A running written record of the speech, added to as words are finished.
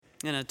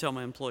and I tell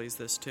my employees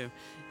this too,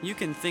 you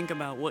can think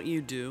about what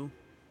you do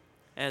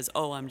as,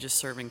 oh, I'm just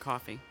serving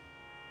coffee.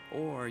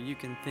 Or you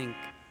can think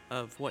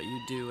of what you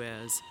do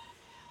as,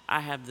 I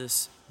have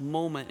this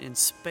moment in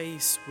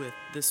space with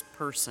this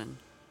person,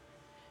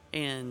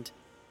 and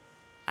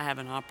I have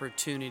an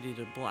opportunity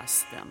to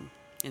bless them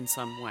in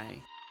some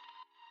way.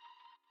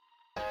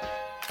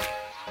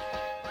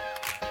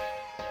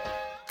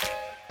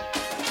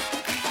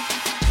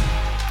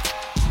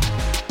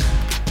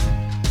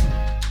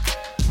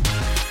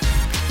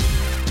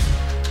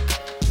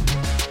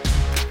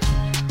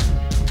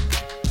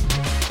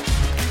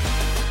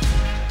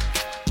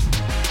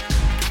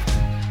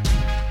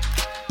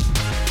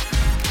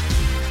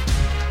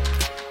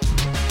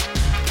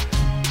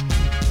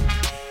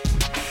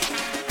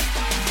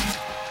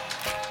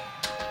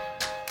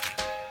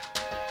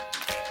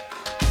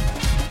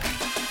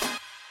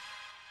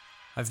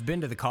 I've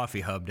been to the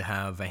Coffee Hub to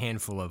have a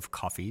handful of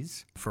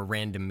coffees for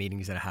random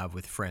meetings that I have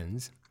with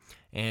friends.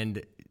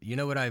 And you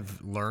know what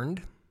I've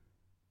learned?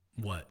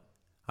 What?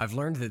 I've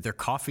learned that their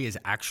coffee is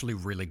actually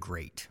really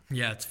great.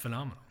 Yeah, it's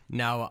phenomenal.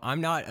 Now, I'm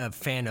not a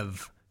fan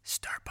of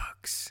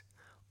Starbucks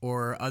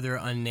or other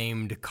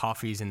unnamed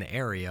coffees in the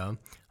area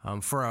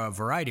for a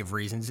variety of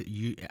reasons,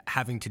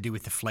 having to do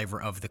with the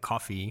flavor of the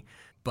coffee.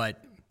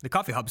 But the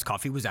Coffee Hub's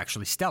coffee was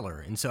actually stellar.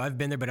 And so I've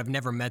been there, but I've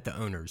never met the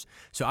owners.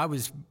 So I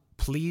was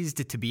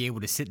pleased to be able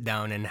to sit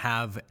down and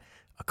have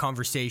a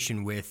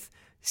conversation with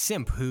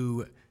Simp,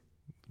 who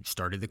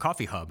started the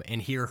Coffee Hub, and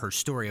hear her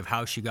story of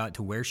how she got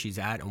to where she's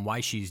at and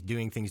why she's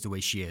doing things the way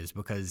she is,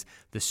 because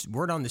the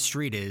word on the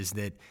street is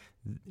that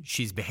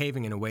she's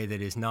behaving in a way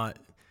that is not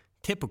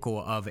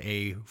typical of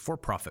a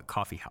for-profit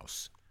coffee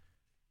house.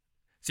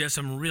 So you have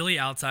some really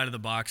outside of the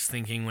box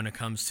thinking when it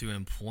comes to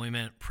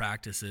employment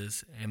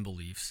practices and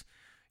beliefs.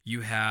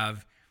 You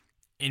have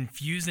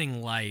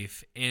infusing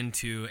life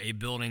into a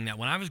building that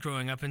when I was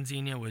growing up in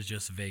Xenia was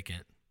just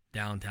vacant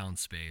downtown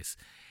space.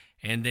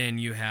 And then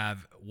you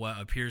have what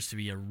appears to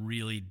be a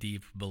really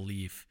deep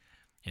belief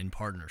in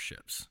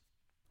partnerships.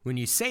 When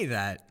you say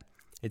that,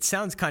 it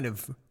sounds kind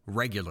of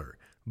regular,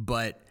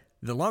 but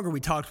the longer we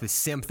talked with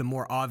Simp, the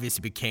more obvious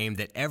it became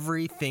that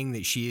everything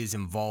that she is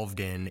involved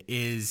in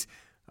is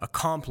a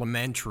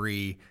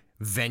complementary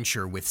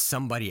venture with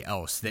somebody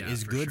else that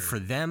is good for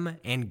them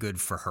and good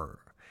for her.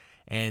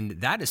 And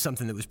that is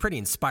something that was pretty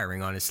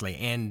inspiring, honestly,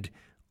 and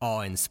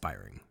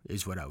awe-inspiring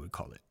is what I would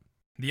call it.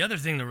 The other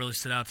thing that really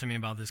stood out to me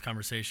about this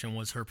conversation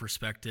was her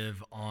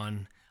perspective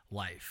on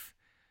life.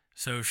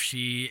 So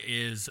she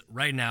is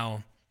right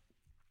now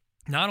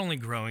not only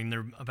growing,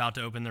 they're about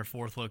to open their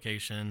 4th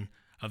location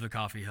of the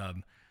Coffee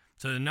Hub.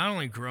 So they're not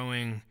only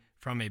growing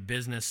from a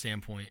business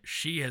standpoint,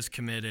 she has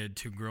committed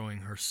to growing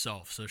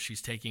herself. So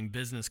she's taking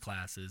business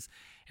classes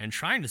and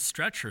trying to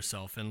stretch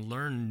herself and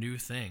learn new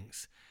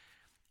things.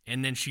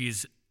 And then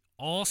she's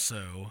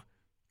also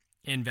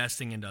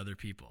investing into other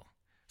people.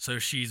 So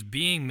she's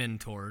being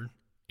mentored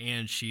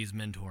and she's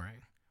mentoring,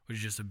 which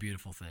is just a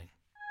beautiful thing.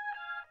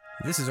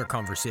 This is our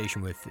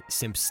conversation with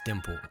Simp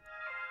Stimple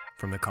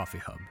from the Coffee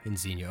Hub in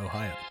Xenia,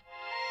 Ohio.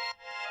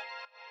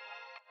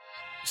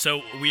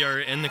 So we are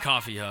in the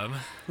Coffee Hub.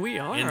 We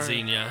are. In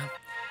Xenia.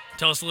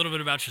 Tell us a little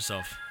bit about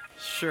yourself.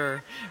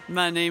 Sure.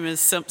 My name is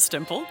Simp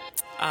Stimple.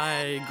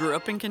 I grew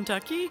up in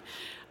Kentucky.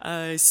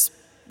 I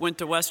went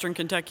to Western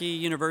Kentucky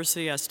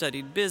University. I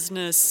studied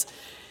business.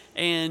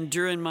 And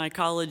during my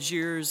college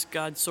years,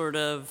 God sort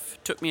of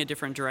took me a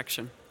different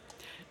direction.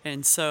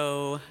 And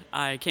so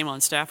I came on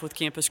staff with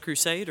Campus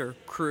Crusade, or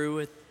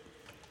Cru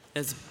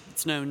as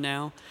it's known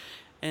now.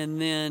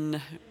 And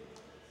then,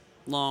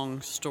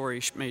 long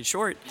story made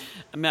short,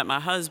 I met my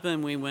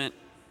husband. We went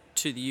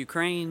to the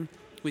Ukraine.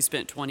 We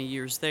spent 20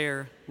 years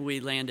there. We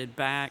landed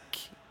back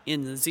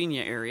in the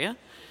Xenia area.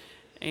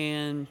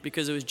 And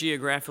because it was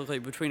geographically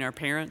between our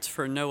parents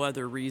for no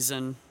other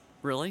reason,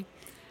 really,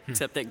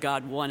 except that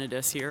God wanted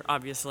us here,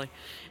 obviously.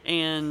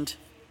 And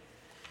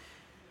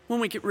when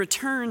we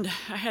returned,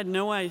 I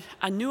knew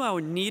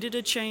I needed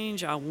a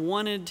change. I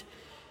wanted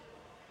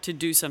to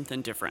do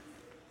something different.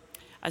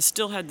 I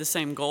still had the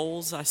same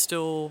goals. I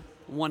still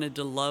wanted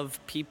to love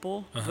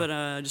people, but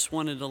I just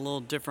wanted a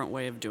little different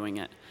way of doing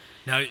it.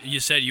 Now,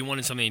 you said you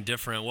wanted something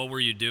different. What were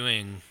you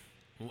doing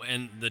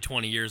in the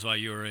 20 years while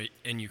you were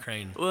in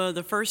Ukraine? Well,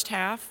 the first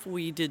half,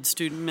 we did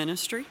student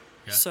ministry.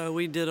 Yeah. So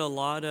we did a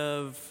lot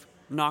of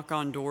knock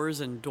on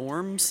doors in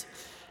dorms,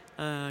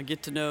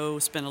 get to know,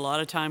 spend a lot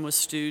of time with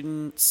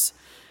students.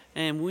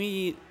 And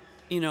we,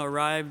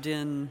 arrived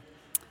in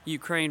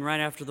Ukraine right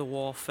after the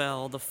wall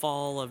fell, the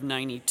fall of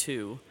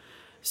 '92.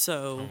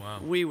 So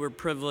we were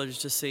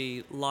privileged to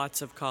see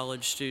lots of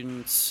college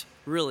students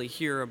really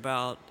hear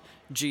about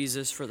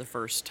Jesus for the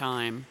first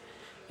time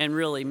and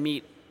really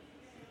meet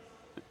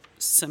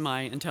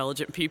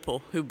semi-intelligent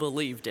people who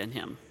believed in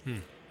him.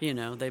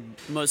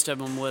 Most of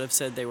them would have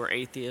said they were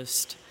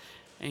atheists.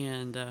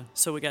 And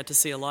so we got to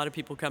see a lot of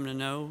people come to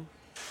know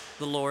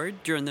the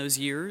Lord during those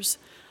years.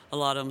 A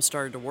lot of them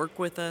started to work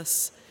with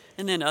us.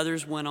 And then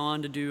others went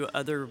on to do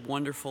other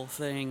wonderful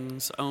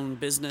things, own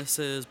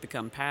businesses,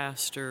 become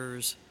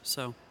pastors.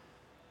 So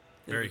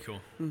Very cool.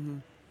 Mm-hmm.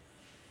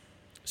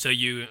 So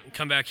you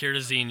come back here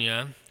to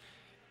Xenia,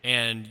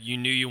 and you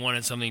knew you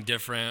wanted something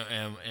different,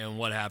 and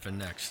what happened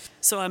next?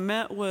 So I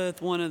met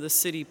with one of the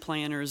city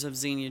planners of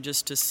Xenia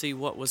just to see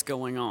what was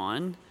going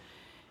on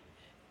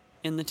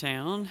in the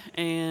town,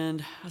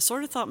 and I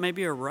sort of thought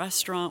maybe a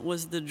restaurant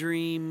was the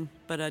dream,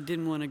 but I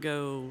didn't want to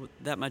go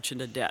that much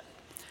into debt.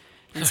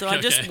 And so I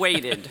just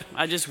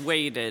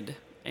waited.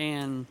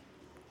 And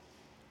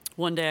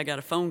one day I got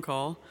a phone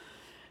call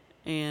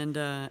and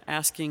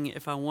asking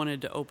if I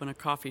wanted to open a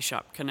coffee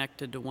shop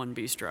connected to One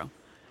Bistro.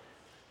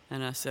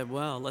 And I said,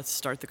 well, let's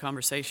start the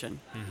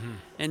conversation. Mm-hmm.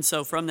 And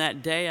so from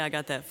that day I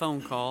got that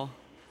phone call,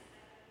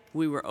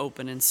 we were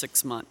open in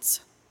 6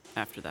 months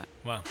after that.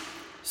 Wow.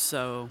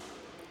 So...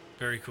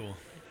 very cool.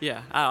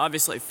 Yeah, I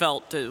obviously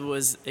felt it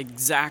was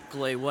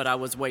exactly what I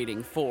was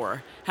waiting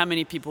for. How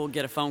many people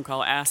get a phone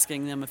call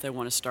asking them if they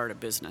want to start a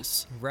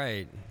business?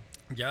 Right.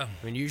 Yeah.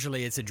 I mean,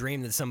 usually it's a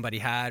dream that somebody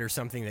had or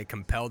something that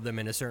compelled them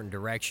in a certain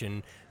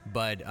direction,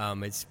 but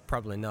it's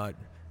probably not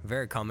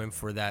very common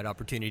for that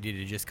opportunity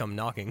to just come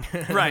knocking.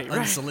 Right.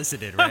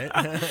 Unsolicited, right?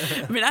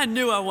 I mean, I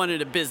knew I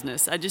wanted a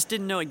business. I just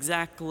didn't know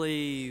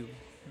exactly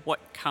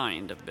what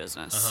kind of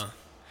business. Uh-huh.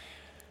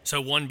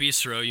 So One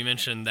Bistro, you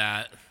mentioned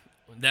that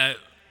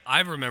I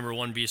remember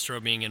One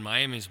Bistro being in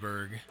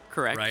Miamisburg.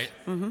 Correct. Right?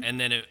 Mm-hmm. And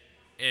then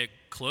it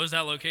closed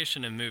that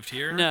location and moved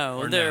here?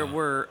 No, there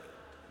were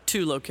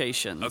 2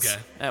 locations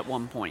at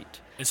one point.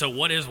 And so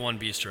what is One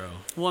Bistro?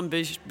 One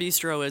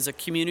Bistro is a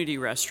community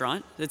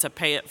restaurant. It's a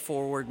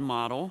pay-it-forward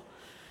model.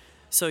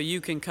 So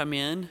you can come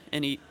in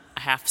and eat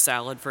a half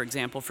salad, for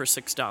example, for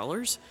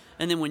 $6.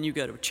 And then when you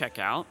go to check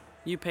out,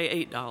 you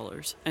pay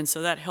 $8. And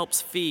so that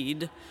helps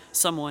feed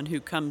someone who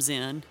comes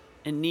in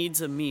and needs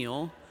a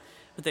meal,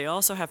 but they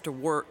also have to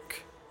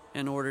work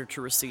in order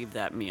to receive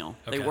that meal.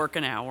 Okay. They work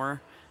an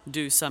hour,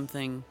 do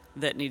something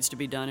that needs to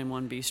be done in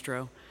One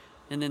Bistro,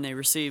 and then they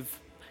receive,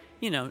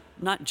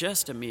 not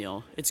just a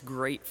meal, it's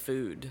great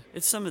food.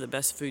 It's some of the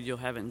best food you'll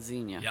have in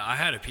Xenia. Yeah, I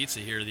had a pizza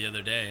here the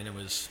other day, and it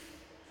was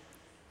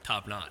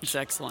top notch. It's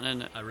excellent,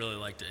 isn't it? I really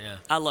liked it, yeah.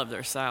 I love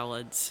their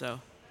salads,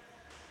 so.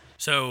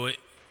 So,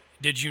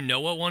 did you know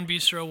what One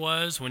Bistro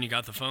was when you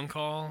got the phone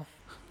call?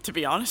 To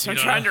be honest, I'm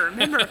trying to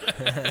remember.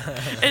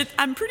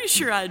 I'm pretty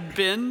sure I'd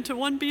been to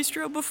One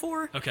Bistro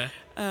before. Okay.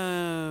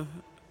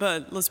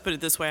 But let's put it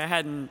this way, I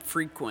hadn't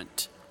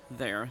frequent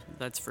there,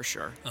 that's for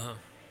sure. Uh-huh.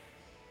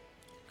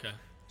 Okay.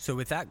 So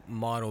with that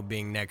model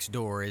being next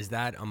door, is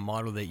that a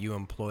model that you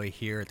employ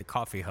here at the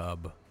Coffee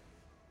Hub?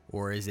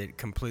 Or is it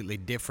completely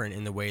different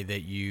in the way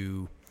that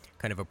you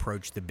kind of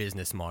approach the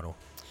business model?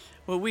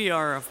 Well, we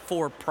are a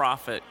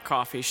for-profit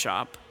coffee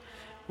shop.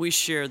 We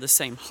share the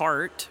same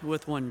heart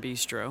with One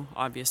Bistro,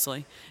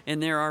 obviously,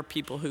 and there are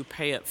people who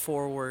pay it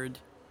forward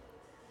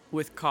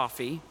with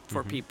coffee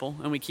for people,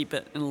 and we keep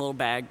it in a little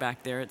bag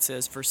back there. It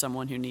says for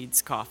someone who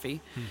needs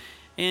coffee.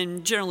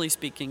 And generally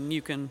speaking,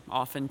 you can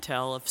often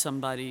tell if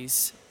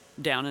somebody's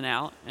down and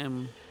out,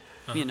 and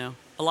a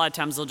lot of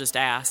times they'll just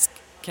ask,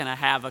 can I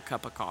have a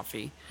cup of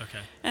coffee? Okay.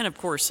 And of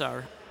course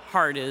our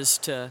heart is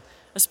to,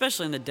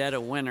 especially in the dead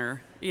of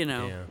winter,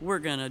 we're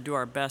going to do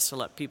our best to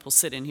let people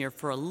sit in here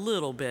for a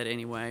little bit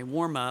anyway,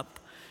 warm up,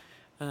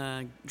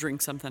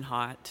 drink something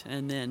hot,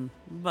 and then,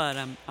 but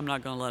I'm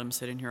not going to let them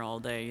sit in here all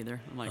day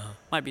either. I'm like,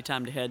 might be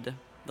time to head to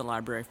the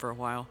library for a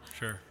while.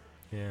 Sure.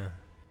 Yeah.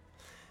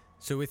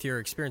 So with your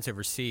experience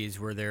overseas,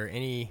 were there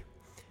any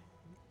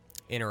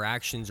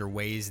interactions or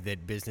ways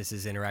that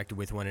businesses interacted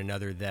with one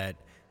another that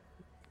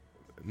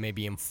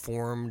maybe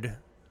informed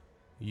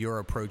your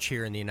approach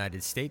here in the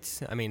United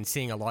States? I mean,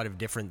 seeing a lot of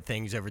different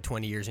things over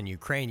 20 years in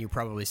Ukraine, you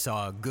probably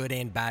saw good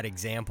and bad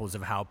examples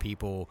of how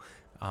people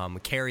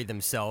carry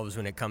themselves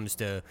when it comes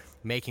to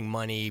making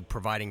money,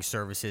 providing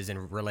services,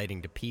 and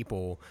relating to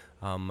people.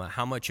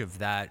 How much of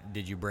that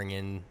did you bring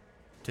in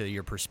to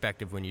your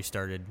perspective when you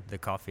started the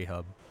Coffee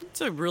Hub?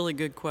 It's a really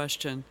good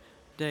question,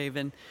 Dave.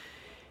 And,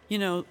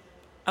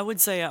 I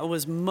would say I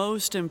was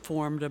most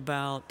informed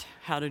about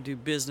how to do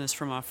business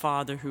from my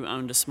father, who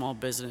owned a small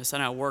business,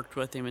 and I worked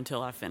with him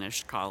until I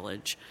finished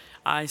college.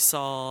 I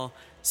saw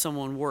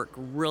someone work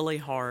really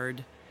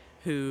hard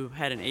who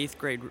had an 8th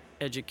grade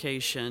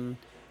education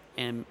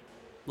and,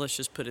 let's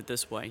just put it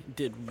this way,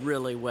 did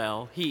really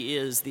well. He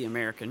is the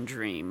American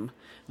dream,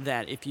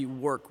 that if you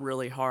work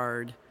really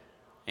hard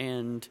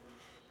and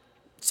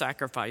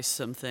sacrifice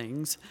some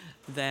things,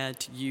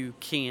 that you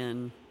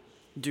can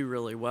do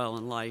really well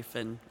in life,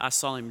 and I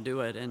saw him do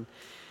it. And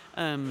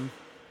I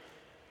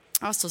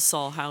also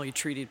saw how he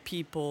treated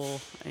people,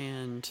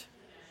 and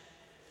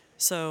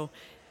so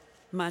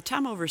my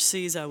time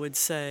overseas, I would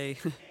say,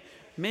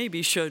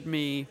 maybe showed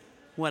me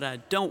what I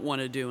don't want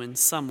to do in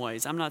some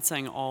ways. I'm not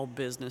saying all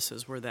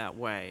businesses were that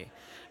way,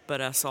 but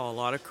I saw a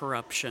lot of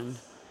corruption.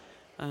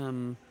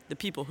 The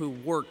people who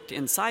worked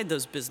inside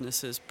those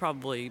businesses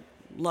probably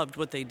loved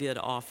what they did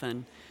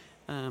often,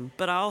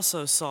 but I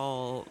also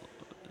saw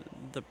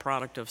the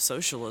product of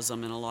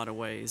socialism in a lot of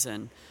ways,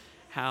 and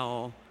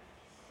how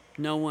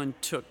no one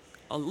took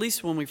at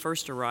least when we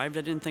first arrived,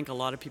 I didn't think a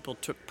lot of people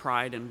took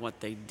pride in what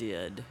they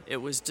did. It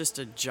was just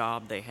a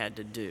job they had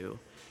to do.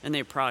 And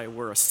they probably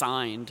were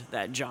assigned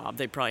that job.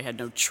 They probably had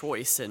no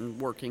choice in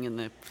working in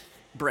the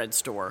bread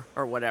store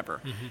or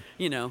whatever,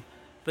 you know.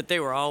 But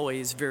they were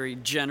always very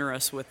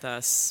generous with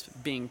us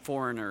being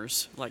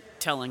foreigners, like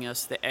telling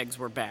us the eggs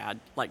were bad,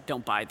 like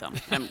don't buy them.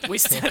 And we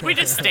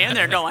just stand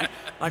there going,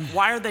 like,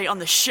 why are they on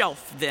the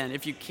shelf then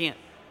if you can't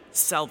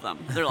sell them?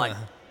 They're like,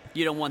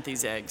 you don't want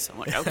these eggs. I'm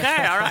like,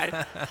 okay, all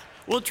right.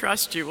 We'll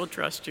trust you.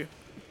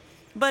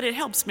 But it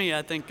helps me,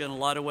 I think, in a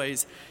lot of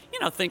ways, you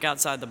know, think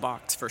outside the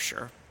box for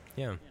sure.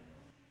 Yeah.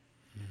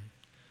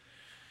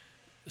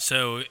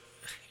 So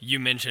you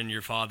mentioned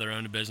your father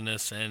owned a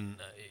business, and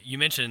you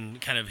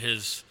mentioned kind of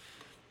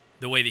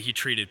the way that he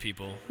treated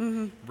people.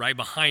 Right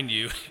behind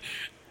you,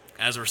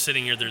 as we're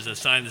sitting here, there's a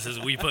sign that says,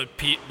 we put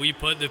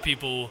the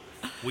people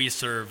we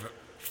serve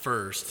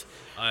first.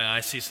 I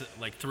see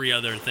like 3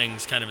 other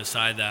things kind of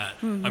beside that.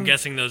 I'm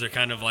guessing those are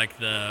kind of like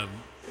the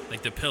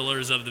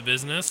pillars of the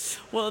business.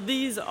 Well,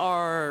 these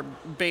are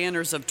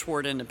banners of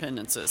toward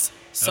independences.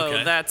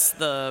 So that's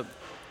the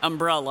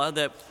umbrella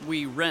that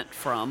we rent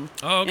from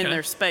in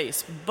their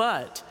space.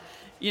 But,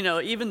 you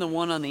know, even the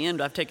one on the end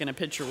I've taken a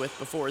picture with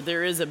before,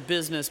 there is a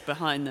business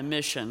behind the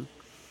mission.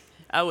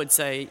 I would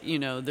say, you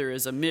know, there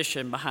is a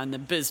mission behind the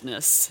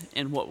business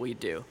in what we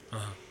do.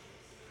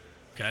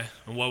 Okay.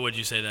 And what would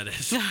you say that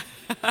is?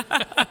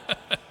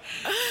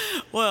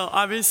 Well,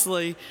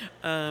 obviously,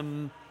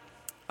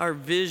 our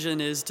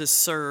vision is to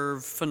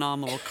serve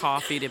phenomenal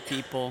coffee to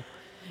people.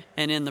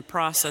 And in the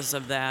process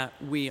of that,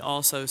 we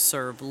also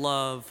serve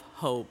love,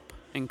 hope,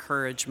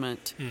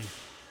 encouragement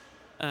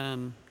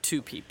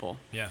to people.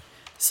 Yeah.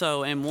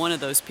 So, and one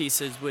of those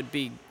pieces would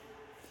be,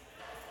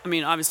 I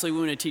mean, obviously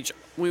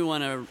we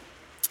want to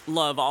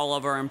love all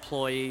of our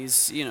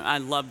employees. You know, I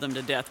love them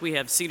to death. We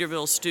have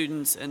Cedarville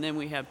students, and then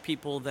we have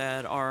people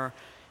that are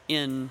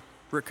in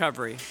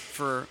recovery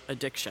for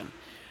addiction.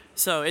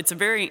 So it's a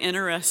very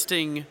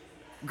interesting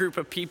group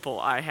of people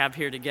I have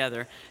here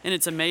together. And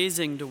it's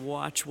amazing to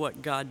watch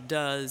what God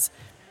does.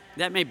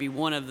 That may be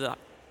one of the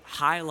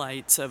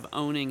highlights of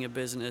owning a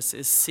business,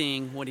 is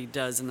seeing what he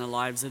does in the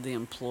lives of the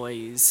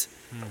employees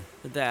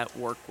that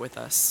work with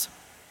us.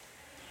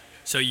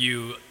 So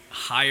you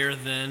hire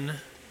then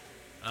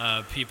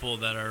people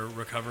that are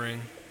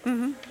recovering?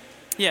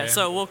 Yeah,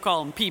 so we'll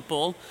call them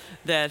people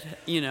that,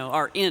 you know,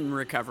 are in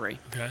recovery.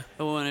 Okay.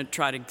 I want to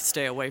try to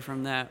stay away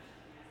from that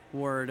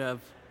word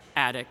of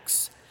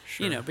addicts,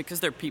 you know,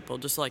 because they're people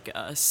just like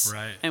us.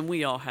 Right. And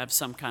we all have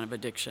some kind of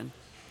addiction,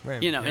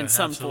 Right. you know, in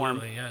some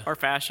form yeah. or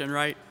fashion,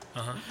 right?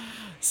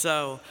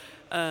 So,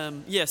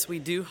 yes, we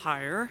do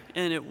hire,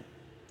 and it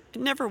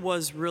never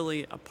was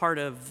really a part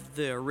of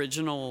the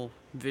original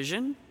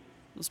vision.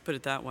 Let's put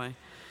it that way.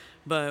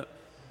 But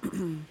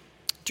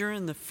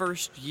during the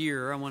first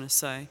year, I want to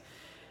say,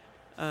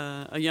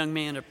 a young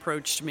man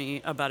approached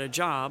me about a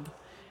job,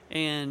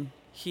 and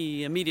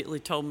he immediately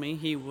told me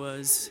he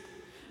was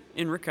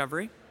in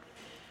recovery,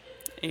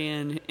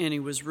 and he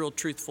was real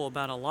truthful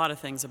about a lot of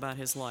things about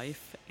his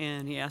life,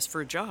 and he asked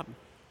for a job.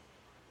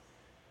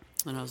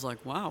 And I was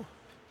like, wow,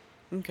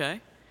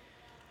 okay.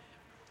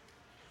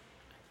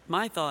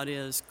 My thought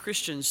is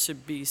Christians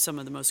should be some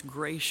of the most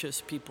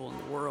gracious people in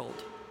the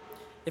world.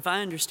 If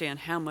I understand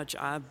how much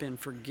I've been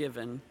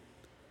forgiven,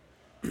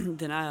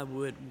 then I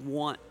would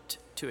want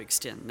to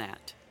extend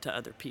that to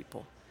other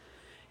people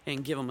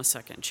and give them a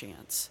second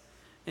chance.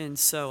 And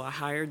so I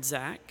hired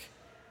Zach,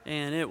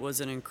 and it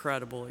was an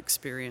incredible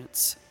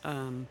experience.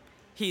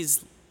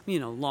 He's, you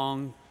know,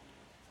 long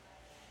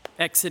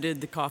exited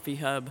the coffee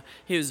hub.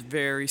 He was a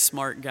very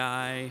smart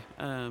guy.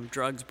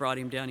 Drugs brought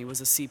him down. He was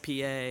a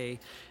CPA.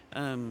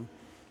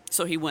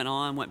 So he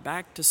went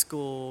back to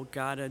school,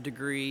 got a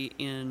degree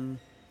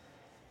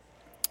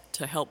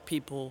to help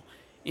people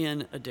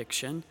in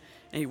addiction.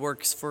 And he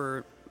works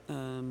for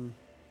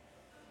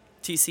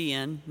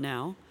TCN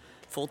now,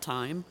 full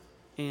time,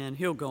 and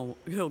he'll go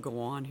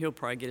on. He'll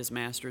probably get his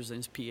master's and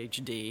his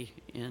PhD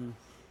in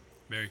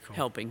Very cool.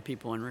 helping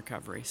people in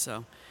recovery.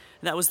 So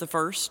that was the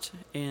first,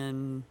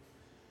 and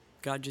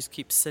God just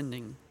keeps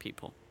sending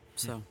people.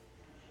 So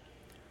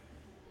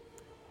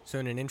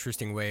in an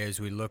interesting way,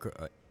 as we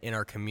look in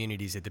our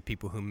communities at the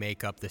people who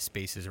make up the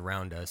spaces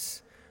around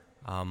us,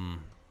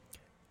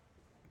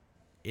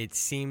 it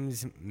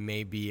seems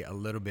maybe a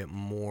little bit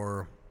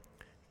more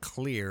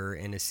clear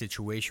in a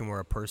situation where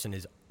a person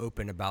is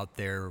open about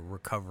their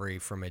recovery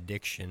from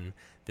addiction,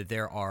 that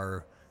there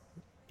are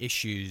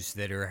issues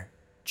that are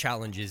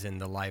challenges in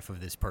the life of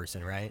this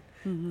person, right?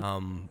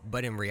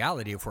 But in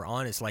reality, if we're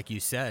honest, like you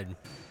said,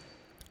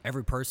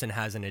 every person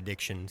has an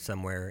addiction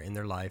somewhere in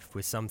their life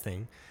with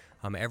something.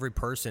 Every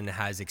person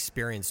has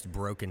experienced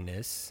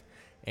brokenness,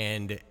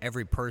 and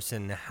every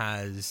person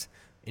has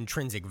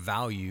intrinsic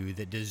value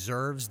that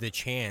deserves the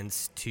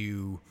chance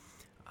to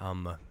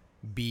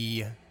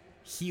be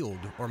healed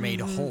or made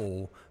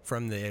whole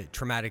from the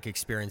traumatic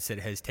experience that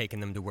has taken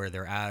them to where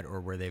they're at or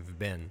where they've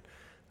been.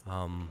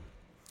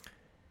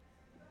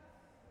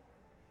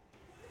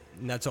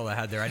 And that's all I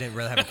had there. I didn't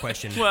really have a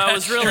question. Well, it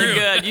was really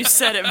good. You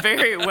said it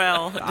very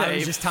well, Dave. I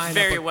was just tying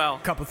very up well. a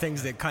couple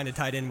things that kind of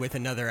tied in with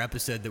another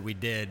episode that we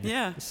did.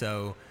 Yeah.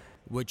 So,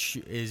 which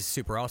is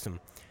super awesome.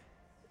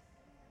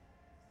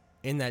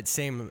 In that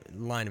same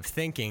line of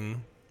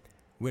thinking,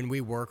 when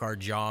we work our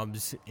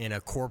jobs in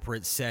a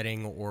corporate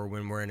setting or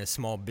when we're in a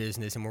small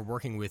business and we're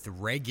working with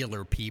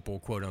regular people,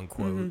 quote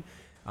unquote,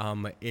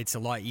 it's a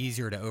lot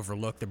easier to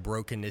overlook the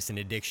brokenness and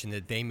addiction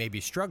that they may be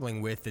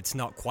struggling with that's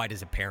not quite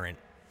as apparent.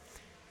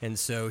 And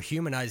so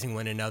humanizing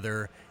one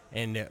another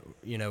and,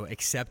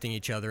 accepting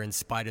each other in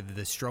spite of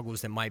the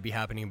struggles that might be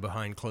happening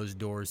behind closed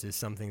doors is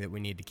something that we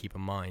need to keep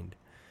in mind.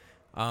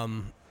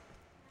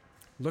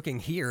 Looking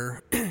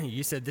here,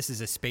 you said this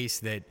is a space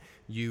that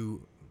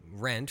you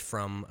rent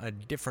from a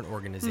different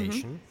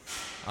organization.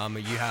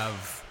 You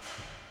have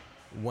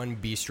one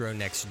bistro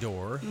next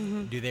door.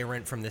 Do they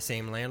rent from the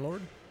same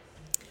landlord?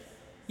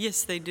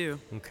 Yes, they do.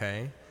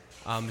 Okay.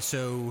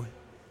 So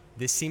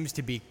this seems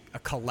to be a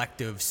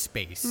collective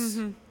space.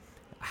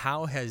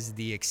 How has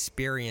the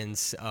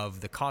experience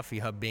of the Coffee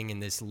Hub being in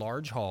this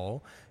large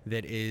hall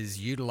that is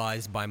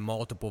utilized by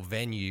multiple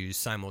venues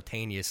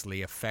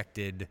simultaneously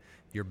affected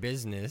your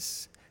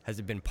business? Has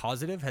it been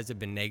positive? Has it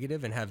been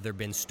negative? And have there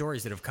been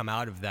stories that have come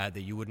out of that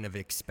you wouldn't have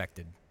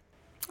expected?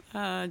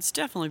 It's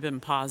definitely been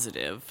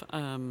positive.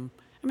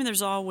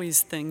 There's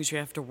always things you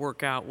have to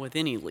work out with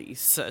any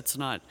lease. It's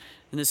not,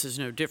 and this is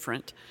no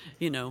different.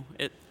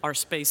 Our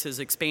space has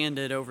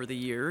expanded over the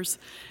years,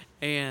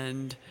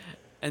 and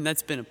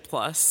that's been a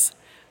plus.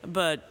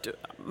 But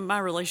my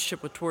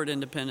relationship with Toward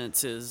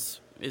Independence is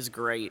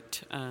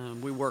great.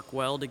 We work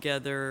well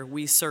together.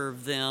 We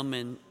serve them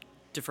in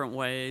different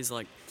ways,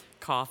 like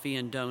coffee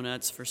and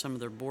donuts for some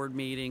of their board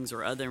meetings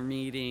or other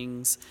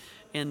meetings.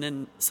 And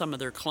then some of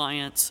their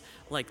clients,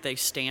 like they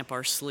stamp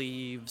our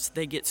sleeves.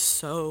 They get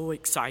so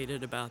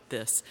excited about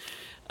this.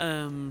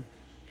 And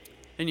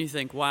you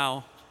think,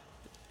 wow,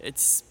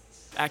 it's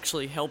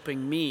actually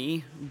helping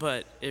me,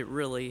 but it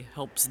really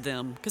helps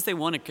them because they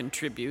want to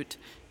contribute.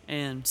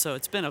 And so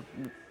it's been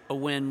a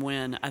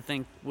win-win, I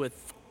think,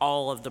 with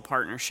all of the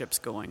partnerships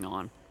going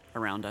on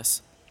around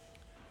us.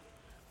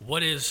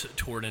 What is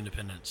Toward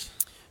Independence?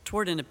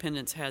 Toward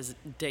Independence has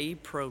day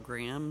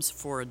programs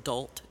for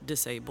adult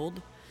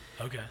disabled.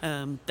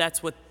 Okay.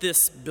 That's what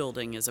this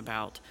building is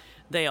about.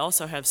 They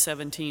also have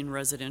 17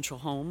 residential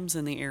homes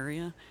in the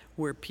area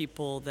where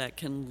people that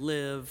can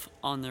live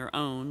on their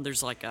own,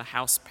 there's like a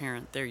house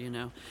parent there,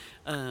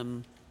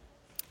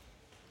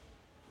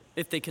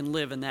 if they can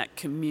live in that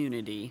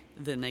community,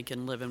 then they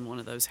can live in one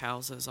of those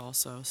houses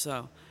also.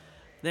 So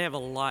they have a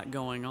lot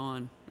going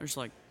on. There's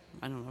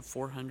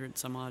 400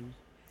 some odd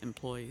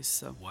employees.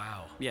 So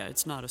Wow. yeah,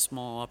 it's not a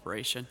small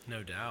operation.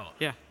 No doubt.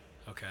 Yeah.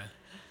 Okay.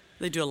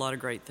 They do a lot of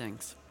great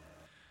things.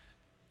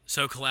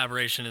 So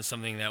collaboration is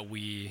something that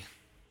we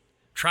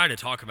try to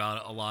talk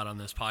about a lot on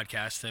this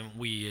podcast, and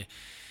we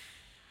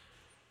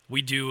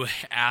do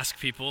ask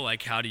people,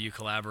 like, how do you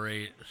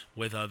collaborate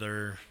with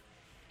other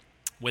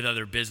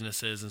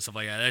businesses and stuff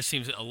like that. That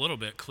seems a little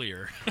bit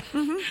clear.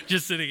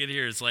 Just sitting in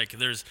here, it's like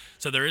there is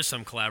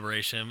some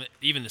collaboration.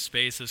 Even the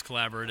space is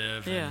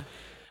collaborative. Yeah.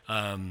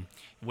 And,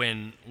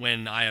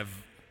 when I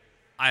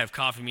have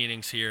coffee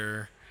meetings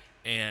here,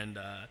 and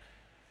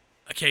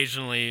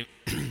occasionally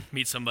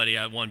meet somebody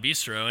at one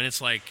bistro, and it's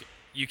like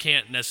you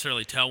can't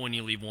necessarily tell when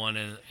you leave one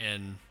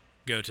and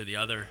go to the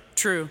other.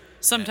 True.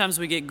 Sometimes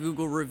we get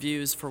Google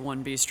reviews for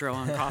one bistro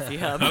on Coffee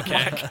Hub.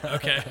 Okay.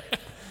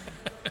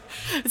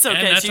 It's okay.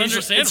 And that's It's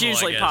understandable,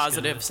 usually I guess,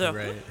 positive. So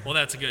Right. Well,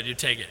 that's good. You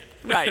take it.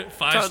 Right.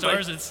 5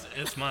 totally. stars.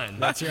 It's mine.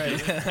 That's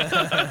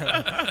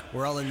right.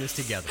 We're all in this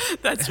together.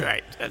 That's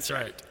right. That's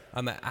right.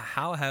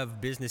 How have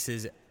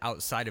businesses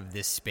outside of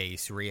this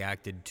space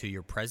reacted to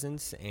your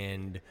presence,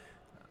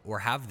 or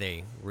have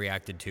they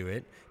reacted to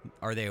it?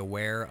 Are they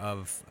aware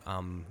of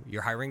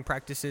your hiring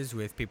practices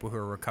with people who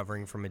are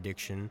recovering from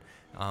addiction?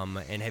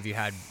 And have you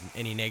had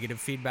any negative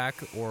feedback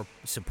or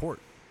support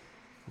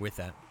with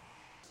that?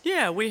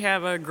 Yeah, we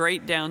have a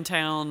great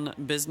downtown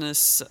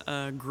business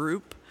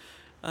group.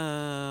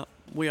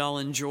 We all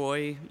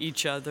enjoy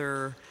each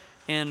other,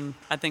 and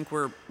I think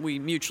we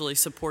mutually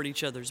support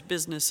each other's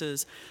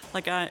businesses.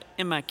 Like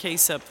in my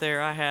case up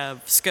there, I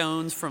have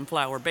scones from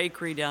Flower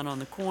Bakery down on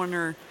the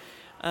corner.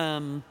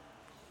 I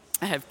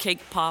have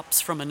cake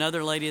pops from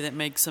another lady that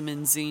makes them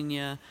in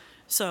Xenia.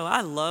 So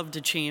I love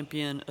to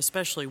champion,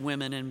 especially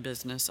women in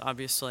business,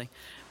 obviously.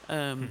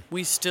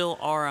 We still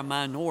are a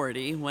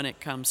minority when it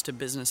comes to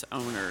business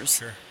owners.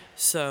 Sure.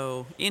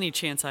 So any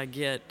chance I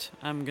get,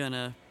 I'm going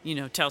to,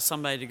 tell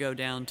somebody to go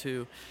down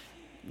to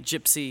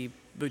Gypsy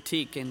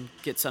Boutique and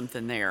get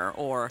something there.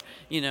 Or,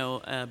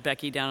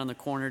 Becky down in the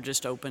corner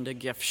just opened a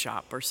gift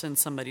shop, or send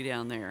somebody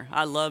down there.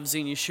 I love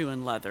Xenia Shoe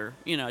and Leather.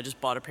 I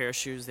just bought a pair of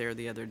shoes there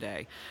the other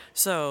day.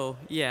 So,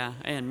 yeah,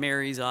 and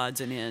Mary's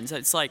Odds and Ends.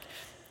 It's like,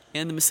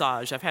 and the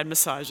massage. I've had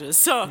massages.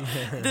 So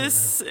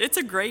it's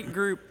a great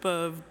group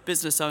of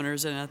business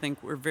owners, and I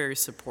think we're very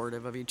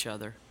supportive of each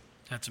other.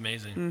 That's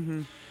amazing.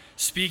 Mm-hmm.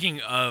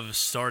 Speaking of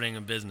starting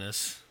a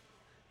business,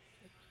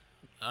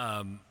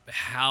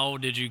 how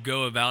did you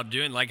go about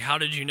doing? Like, how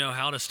did you know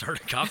how to start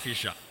a coffee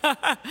shop?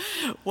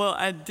 Well,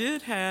 I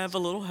did have a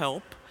little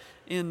help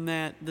in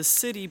that the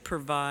city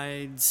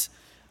provides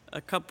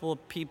a couple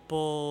of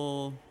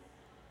people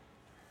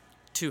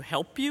to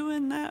help you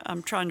in that.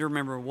 I'm trying to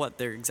remember what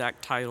their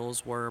exact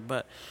titles were,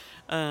 but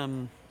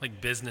Like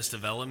business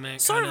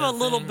development? sort of kinda a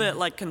little thing? bit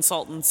like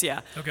consultants,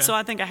 yeah. Okay. So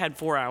I think I had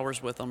 4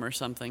 hours with them or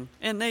something,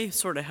 and they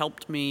sort of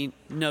helped me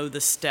know the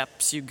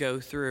steps you go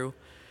through.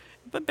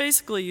 But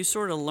basically, you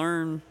sort of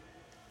learn.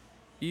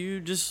 You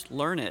just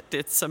learn it.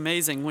 It's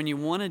amazing. When you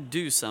want to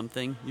do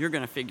something, you're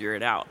going to figure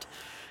it out.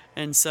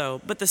 And so,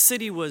 but the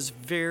city was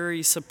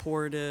very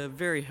supportive,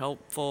 very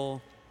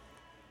helpful.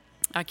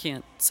 I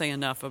can't say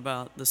enough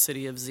about the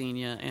city of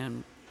Xenia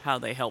and how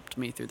they helped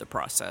me through the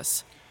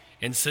process.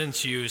 And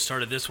since you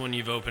started this one,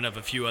 you've opened up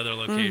a few other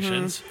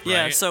locations,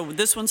 Yeah, right? so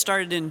this one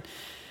started in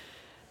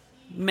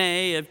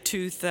May of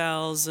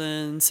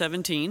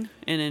 2017,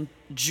 and in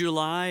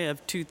July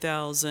of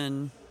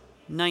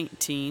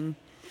 2019,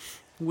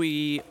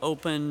 we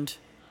opened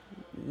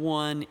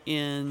one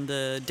in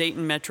the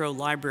Dayton Metro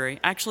Library.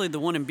 Actually, the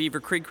one in Beaver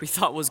Creek we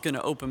thought was going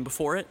to open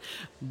before it,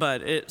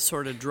 but it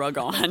sort of drug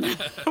on.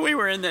 We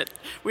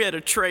had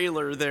a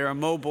trailer there, a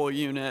mobile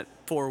unit,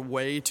 for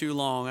way too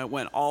long. It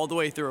went all the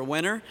way through a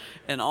winter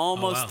and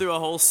almost wow. through a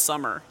whole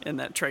summer in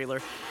that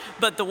trailer.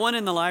 But the one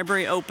in the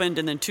library opened,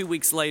 and then 2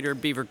 weeks later,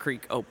 Beaver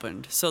Creek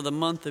opened. So the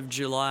month of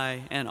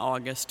July and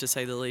August, to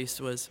say the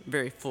least, was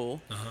very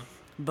full.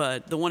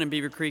 But the one in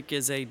Beaver Creek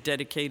is a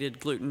dedicated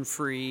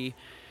gluten-free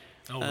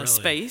Really?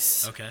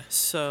 space. Okay.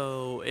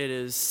 So it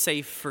is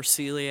safe for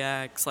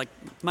celiacs. Like,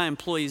 my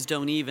employees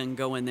don't even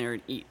go in there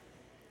and eat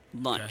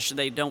lunch. Okay.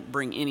 They don't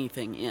bring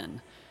anything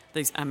in.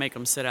 I make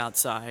them sit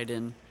outside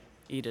and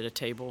eat at a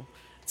table.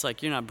 It's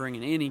like, you're not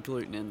bringing any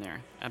gluten in there.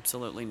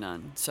 Absolutely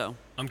none. So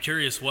I'm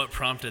curious what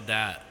prompted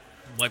that.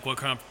 Like, what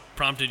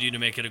prompted you to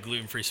make it a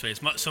gluten-free space?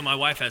 So my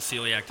wife has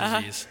celiac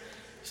disease,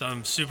 so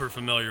I'm super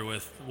familiar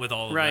with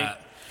all of right.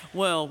 that.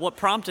 Well, what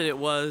prompted it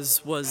was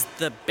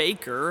the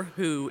baker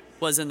who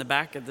was in the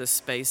back of this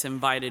space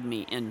invited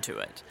me into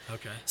it.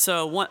 Okay.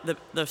 So the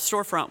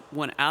storefront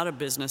went out of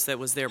business that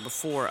was there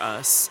before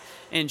us,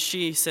 and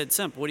she said,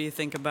 "Simp, what do you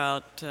think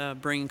about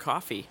bringing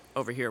coffee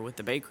over here with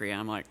the bakery?" And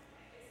I'm like,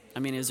 I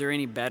mean, is there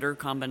any better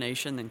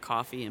combination than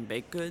coffee and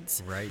baked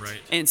goods? Right.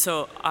 And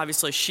so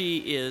obviously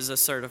she is a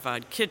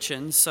certified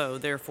kitchen, so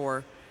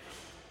therefore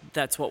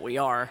that's what we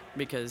are,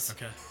 because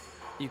Okay.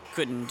 you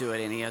couldn't do it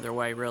any other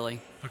way, really,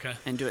 Okay.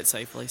 and do it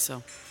safely.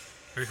 So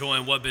Very cool.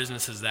 And what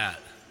business is that?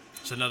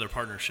 It's another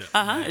partnership.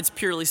 right? it's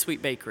Purely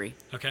Sweet Bakery.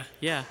 Okay.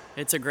 Yeah,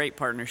 it's a great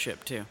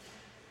partnership too.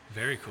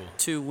 Very cool.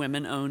 2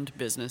 women-owned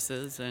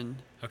businesses, and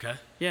Okay.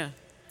 yeah.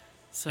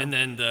 So. And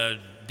then the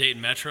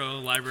Dayton Metro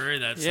Library,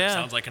 that Yeah.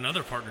 sounds like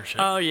another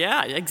partnership. Oh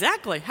yeah,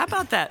 exactly. How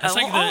about that? That's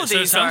like All of so it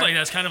these sounds are, like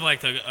that's kind of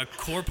like a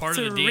core part it's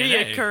of a the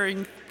DNA.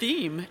 reoccurring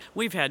theme.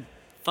 We've had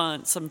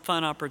some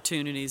fun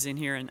opportunities in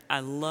here, and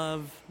I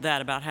love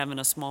that about having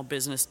a small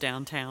business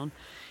downtown.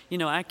 You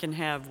know, I can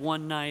have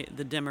one night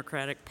the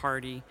Democratic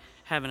Party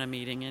having a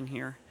meeting in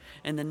here,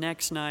 and the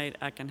next night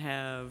I can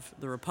have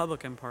the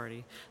Republican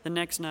Party. The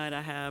next night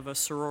I have a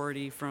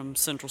sorority from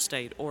Central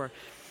State, or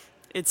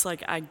it's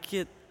like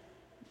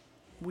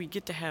we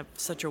get to have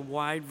such a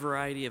wide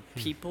variety of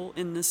people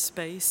in this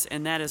space,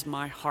 and that is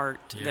my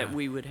heart, Yeah. that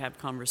we would have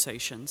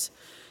conversations.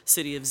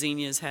 City of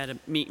Xenia's had a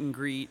meet and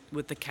greet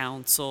with the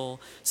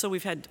council, so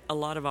we've had a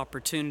lot of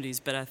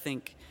opportunities, but I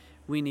think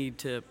we need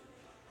to,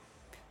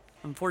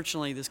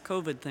 unfortunately, this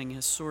COVID thing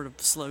has sort of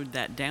slowed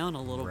that down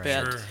a little Right.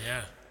 bit. Sure,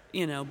 yeah.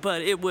 You know,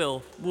 but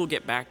we'll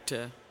get back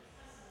to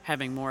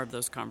having more of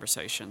those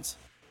conversations.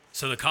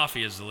 So the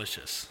coffee is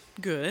delicious.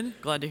 Good.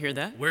 Glad to hear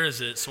that. Where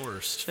is it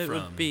sourced It from?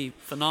 would be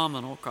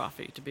phenomenal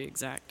coffee, to be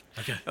exact.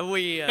 Okay.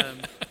 We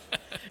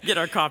get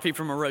our coffee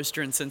from a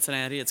roaster in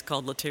Cincinnati. It's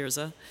called La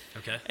Tirza.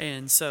 Okay.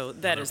 And so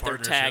that Another is their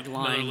partnership,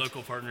 tagline. Another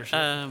local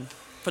partnership.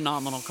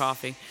 Phenomenal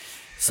coffee.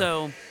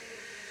 So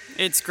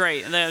it's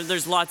great.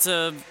 There's lots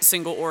of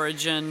single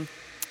origin.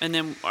 And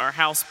then our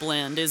house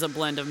blend is a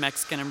blend of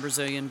Mexican and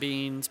Brazilian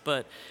beans.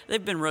 But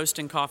they've been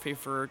roasting coffee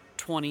for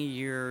 20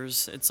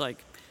 years. It's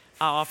like,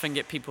 I often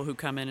get people who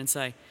come in and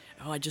say,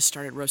 "Oh, I just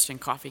started roasting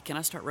coffee. Can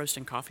I start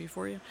roasting coffee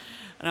for you?"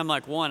 And I'm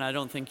like, one, I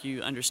don't think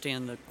you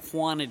understand the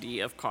quantity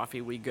of coffee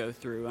we go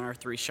through in our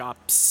 3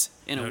 shops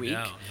in a No week.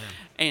 doubt,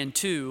 yeah. And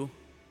 2,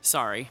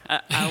 sorry,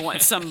 I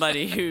want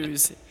somebody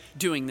who's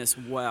doing this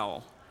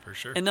well. For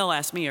sure. And they'll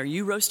ask me, "Are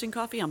you roasting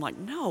coffee?" I'm like,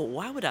 "No,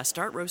 why would I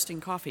start roasting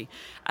coffee?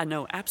 I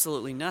know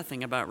absolutely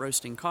nothing about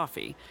roasting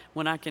coffee."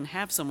 When I can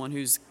have someone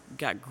who's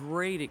got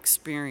great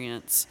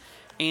experience,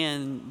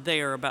 and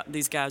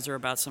these guys are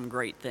about some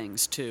great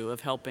things too,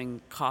 of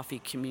helping coffee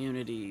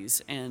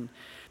communities and,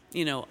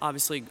 you know,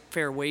 obviously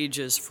fair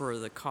wages for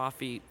the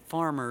coffee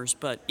farmers,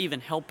 but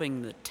even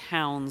helping the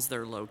towns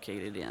they're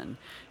located in,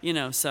 you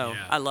know, so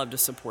Yeah. I love to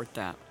support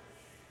that.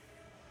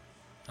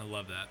 I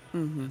love that.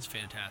 Mm-hmm. That's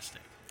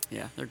fantastic.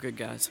 Yeah, they're good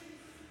guys.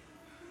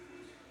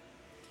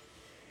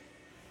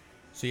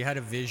 So you had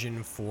a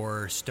vision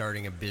for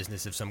starting a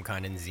business of some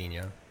kind in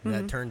Xenia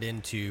that turned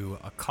into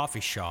a coffee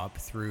shop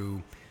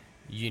through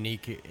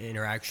unique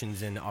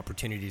interactions and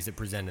opportunities that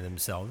presented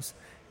themselves.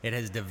 It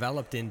has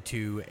developed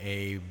into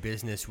a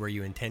business where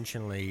you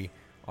intentionally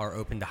are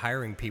open to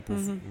hiring people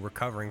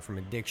recovering from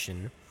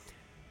addiction.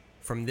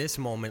 From this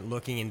moment,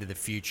 looking into the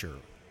future,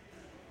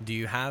 do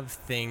you have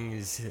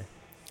things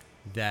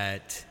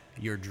that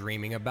you're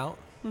dreaming about?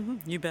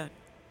 You bet.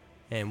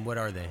 And what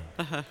are they?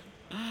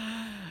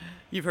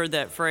 You've heard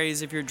that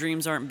phrase, if your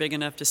dreams aren't big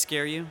enough to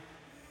scare you,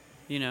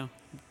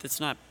 it's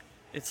not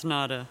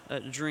a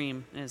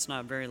dream, and it's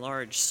not very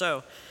large.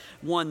 So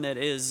one that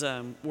is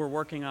we're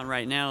working on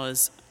right now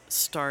is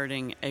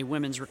starting a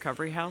women's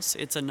recovery house.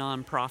 It's a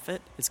nonprofit.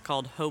 It's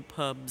called Hope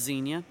Hub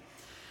Xenia.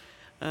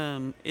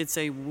 It's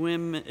a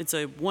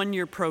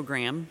 1-year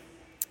program.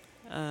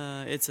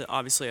 It's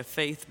obviously a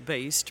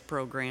faith-based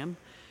program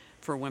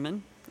for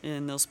women,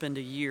 and they'll spend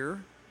a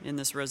year in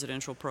this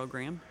residential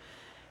program.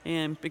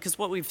 And because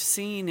what we've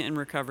seen in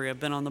recovery, I've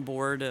been on the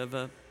board of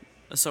a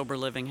sober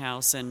living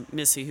house, and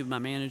Missy, who's my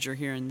manager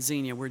here in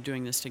Xenia, we're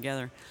doing this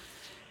together.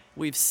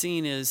 We've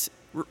seen is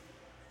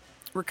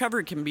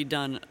recovery can be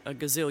done a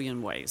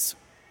gazillion ways.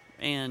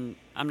 And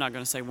I'm not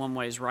going to say one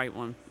way is right,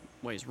 one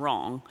way is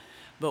wrong.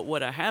 But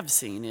what I have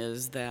seen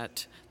is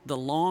that the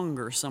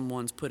longer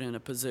someone's put in a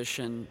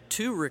position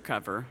to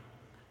recover,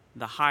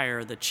 the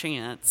higher the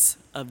chance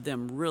of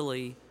them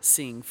really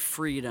seeing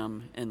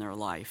freedom in their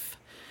life.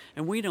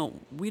 And we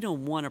don't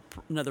want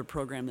another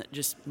program that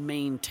just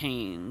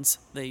maintains.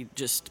 They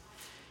just,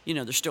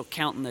 they're still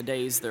counting the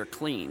days they're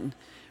clean.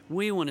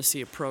 We want to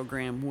see a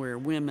program where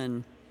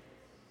women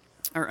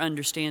are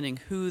understanding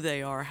who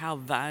they are, how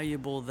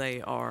valuable they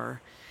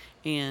are,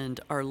 and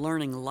are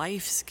learning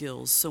life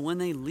skills. So when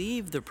they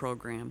leave the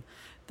program,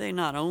 they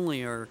not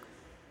only are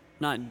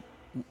not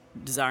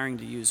desiring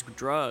to use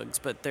drugs,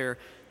 but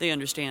they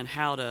understand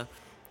how to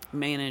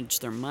manage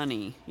their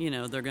money.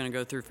 They're going to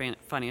go through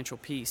Financial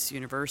Peace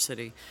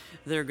University.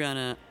 They're going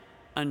to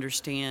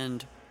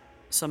understand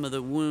some of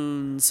the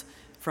wounds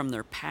from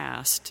their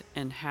past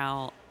and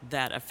how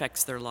that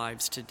affects their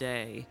lives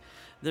today.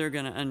 They're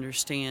going to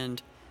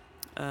understand,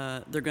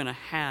 they're going to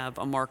have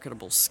a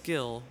marketable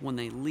skill when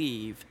they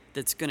leave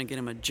that's going to get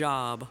them a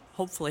job,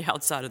 hopefully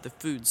outside of the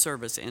food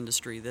service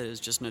industry that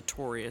is just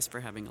notorious for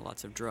having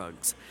lots of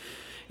drugs.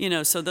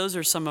 So those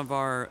are some of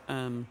our,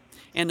 and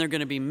they're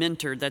going to be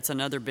mentored. That's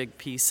another big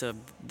piece of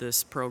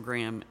this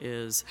program,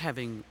 is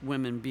having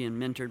women being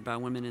mentored by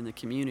women in the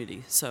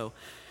community. So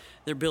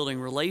they're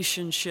building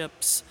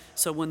relationships.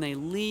 So when they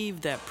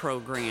leave that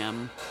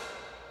program,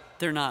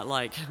 they're not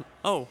like,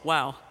 oh,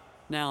 wow,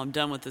 now I'm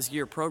done with this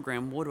year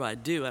program. What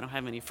do? I don't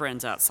have any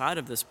friends outside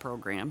of this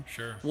program.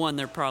 Sure. One,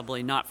 they're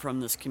probably not from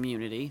this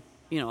community.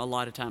 A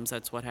lot of times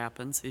that's what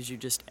happens, is you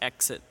just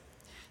exit.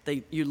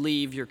 You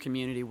leave your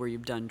community where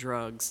you've done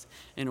drugs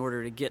in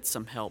order to get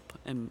some help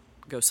and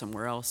go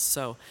somewhere else.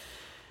 So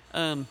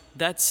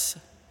that's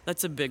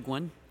a big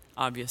one,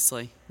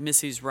 obviously.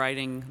 Missy's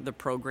writing the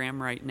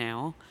program right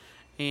now,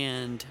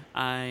 and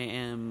I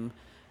am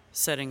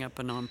setting up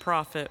a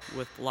nonprofit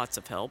with lots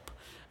of help,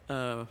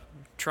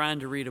 trying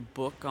to read a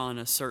book on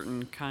a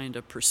certain kind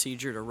of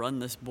procedure to run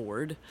this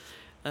board,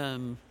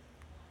 and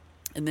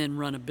then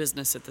run a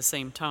business at the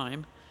same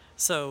time.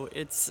 So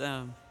it's...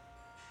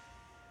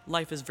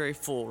 life is very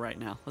full right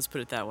now, let's put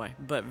it that way.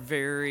 But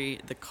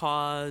the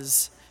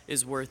cause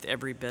is worth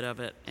every bit of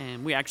it.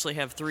 And we actually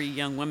have 3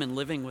 young women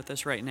living with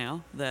us right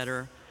now that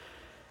are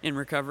in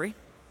recovery.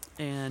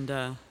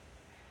 And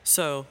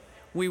so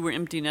we were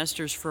empty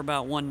nesters for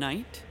about one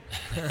night.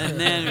 And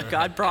then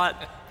God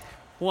brought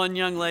one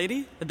young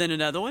lady, and then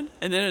another one,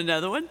 and then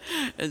another one.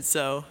 And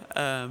so,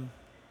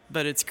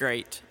 but it's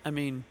great. I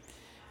mean,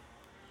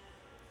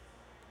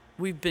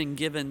 we've been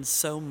given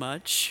so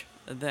much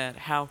that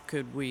how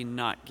could we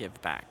not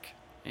give back?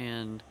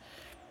 And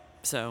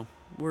so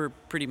we're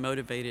pretty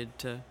motivated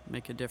to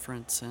make a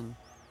difference and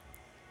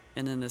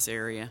in this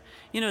area.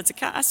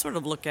 I sort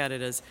of look at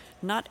it as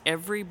not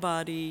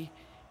everybody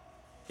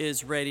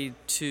is ready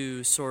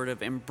to sort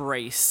of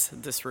embrace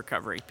this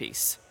recovery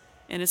piece.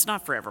 And it's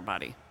not for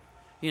everybody.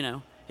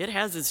 It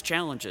has its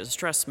challenges,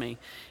 trust me.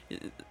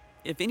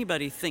 If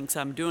anybody thinks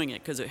I'm doing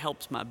it because it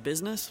helps my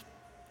business,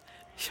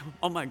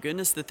 oh my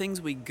goodness, the things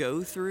we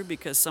go through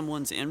because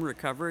someone's in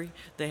recovery,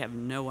 they have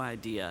no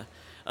idea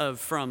of,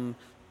 from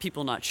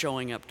people not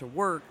showing up to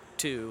work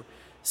to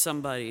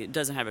somebody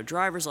doesn't have a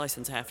driver's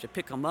license, have to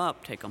pick them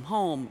up, take them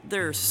home.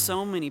 There's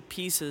so many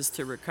pieces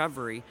to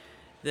recovery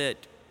that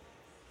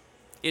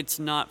it's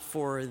not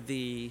for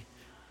the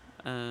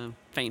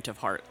faint of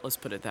heart, let's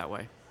put it that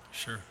way.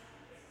 Sure.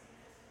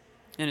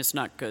 And it's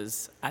not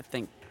because I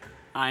think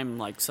I'm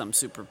like some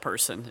super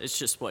person. It's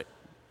just what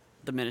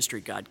the ministry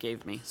God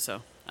gave me,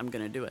 so I'm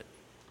going to do it.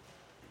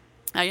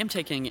 I am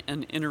taking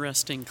an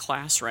interesting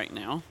class right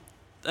now.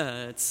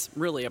 It's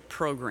really a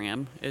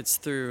program. It's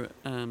through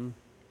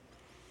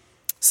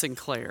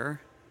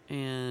Sinclair,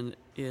 and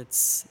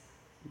it's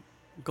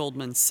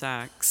Goldman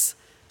Sachs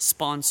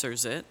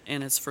sponsors it,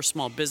 and it's for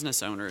small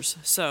business owners.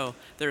 So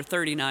there are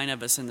 39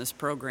 of us in this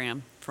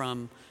program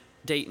from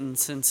Dayton,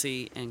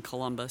 Cincy, and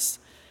Columbus.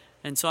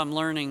 And so I'm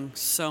learning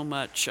so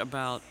much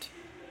about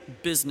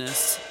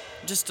business,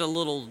 just a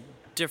little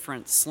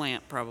different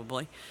slant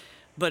probably,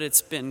 but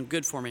it's been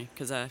good for me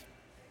because I,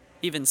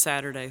 even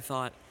Saturday,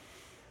 thought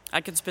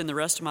I could spend the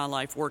rest of my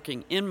life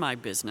working in my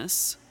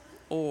business,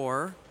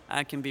 or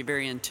I can be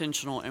very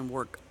intentional and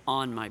work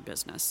on my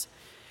business.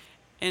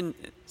 And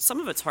some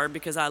of it's hard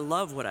because I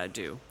love what I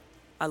do.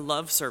 I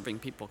love serving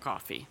people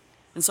coffee.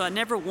 And so I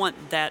never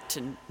want that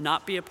to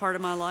not be a part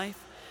of my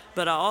life,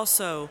 but I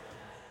also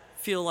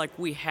feel like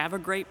we have a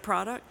great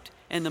product,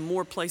 and the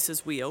more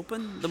places we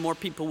open, the more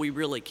people we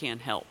really can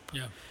help.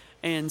 Yeah.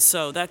 And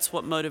so that's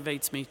what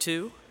motivates me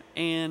too.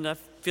 And I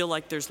feel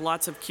like there's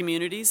lots of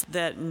communities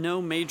that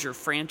no major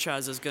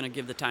franchise is going to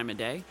give the time of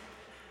day.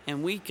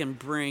 And we can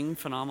bring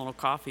phenomenal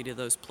coffee to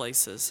those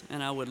places.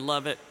 And I would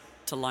love it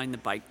to line the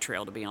bike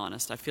trail, to be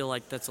honest. I feel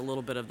like that's a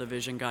little bit of the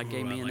vision God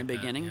gave me in the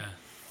beginning. Yeah.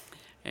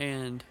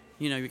 And,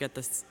 you got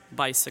this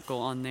bicycle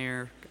on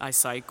there. I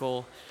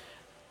cycle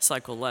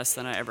less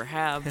than I ever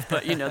have,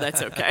 but,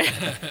 that's okay.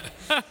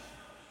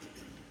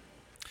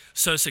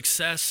 So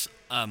success,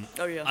 yeah.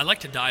 I'd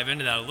like to dive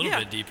into that a little Yeah.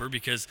 bit deeper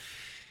because,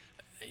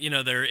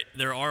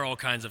 there are all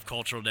kinds of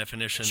cultural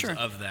definitions Sure.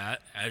 of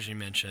that, as you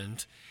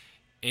mentioned,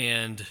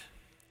 and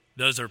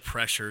those are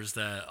pressures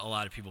that a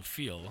lot of people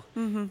feel,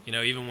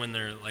 even when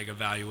they're like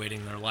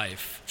evaluating their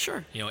life.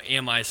 Sure.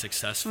 Am I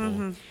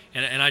successful?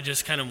 And I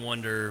just kind of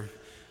wonder,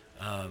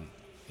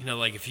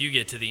 like if you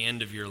get to the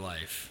end of your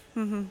life,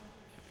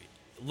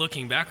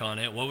 looking back on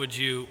it, what would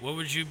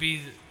you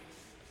be,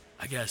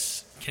 I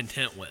guess,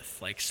 content with,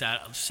 like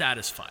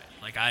satisfied?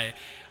 Like I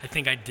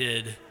think I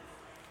did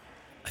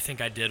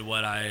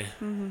what I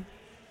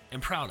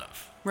am proud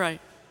of. Right.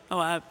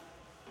 Oh,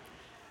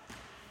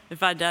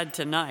 if I died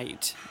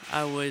tonight,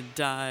 I would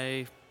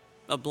die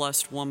a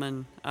blessed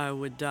woman. I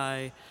would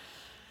die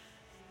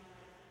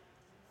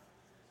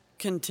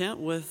content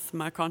with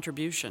my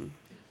contribution.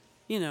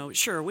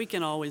 Sure, we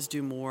can always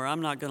do more.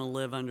 I'm not going to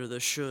live under the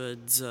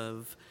shoulds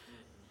of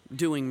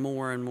doing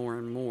more and more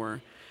and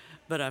more.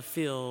 But I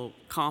feel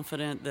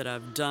confident that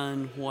I've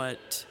done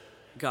what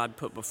God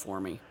put before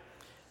me.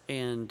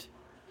 And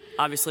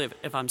obviously,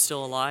 if I'm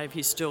still alive,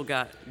 He's still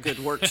got good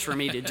works for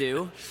me to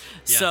do.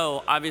 Yeah.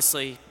 So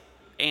obviously,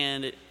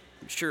 and it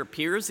sure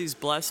appears He's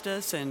blessed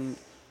us, and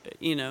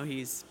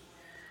His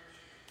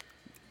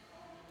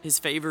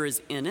favor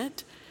is in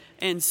it.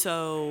 And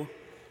so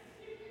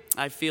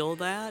I feel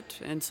that.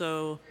 And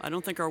so I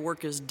don't think our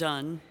work is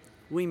done.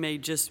 We may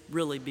just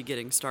really be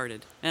getting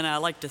started. And I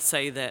like to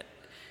say that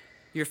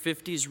your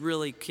 50s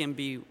really can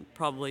be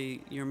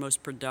probably your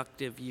most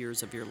productive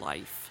years of your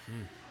life.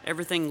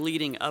 Everything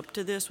leading up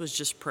to this was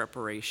just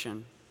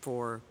preparation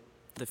for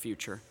the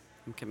future.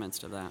 I'm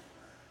convinced of that.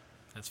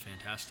 That's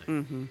fantastic.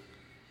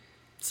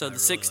 So I the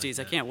really 60s, like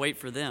I that. can't wait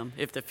for them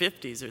if the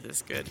 50s are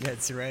this good.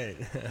 That's right.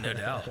 No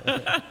doubt.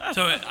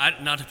 So,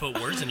 not to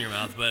put words in your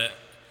mouth, but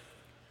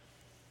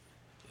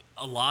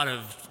a lot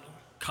of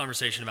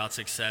conversation about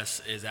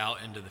success is out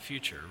into the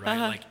future, right?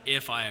 Like,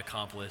 if I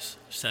accomplish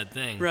said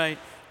thing. Right.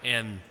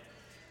 And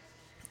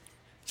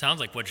it sounds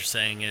like what you're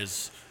saying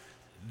is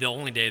the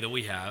only day that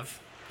we have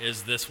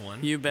is this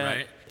one. You bet.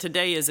 Right?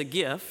 Today is a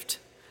gift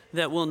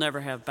that we'll never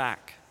have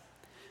back.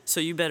 So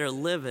you better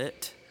live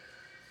it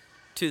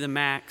to the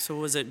max. So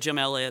was it Jim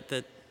Elliott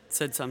that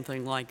said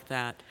something like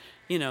that?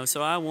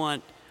 So I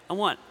want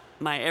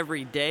my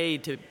every day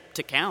to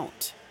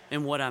count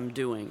in what I'm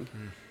doing.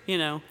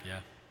 Yeah.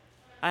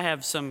 I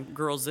have some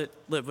girls that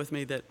live with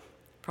me that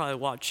probably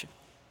watch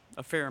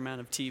a fair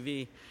amount of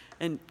TV.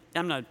 And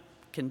I'm not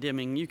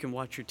condemning. You can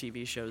watch your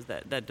TV shows.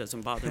 That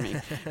doesn't bother me.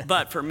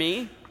 But for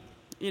me,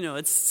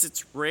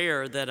 it's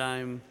rare that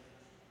I'm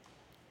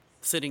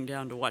sitting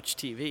down to watch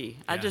TV.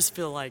 I just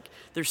feel like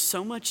there's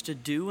so much to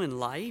do in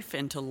life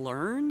and to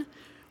learn.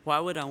 Why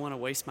would I want to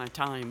waste my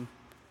time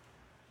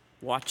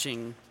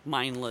watching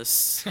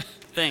mindless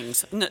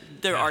things?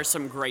 There are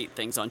some great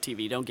things on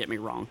TV, don't get me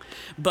wrong.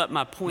 But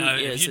my point Now,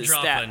 is if you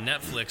drop that a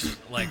Netflix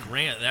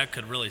rant, that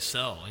could really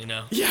sell,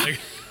 Yeah. Like,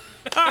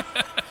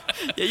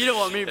 yeah, you don't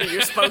want me to be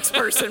your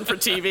spokesperson for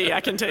TV.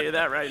 I can tell you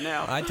that right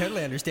now. I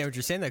totally understand what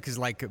you're saying, though, because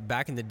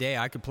back in the day,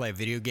 I could play a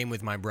video game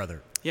with my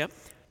brother. Yep.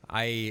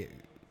 I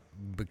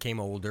became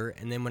older,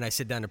 and then when I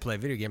sit down to play a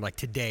video game, like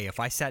today, if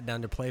I sat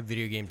down to play a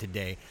video game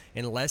today,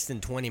 in less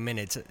than 20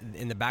 minutes,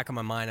 in the back of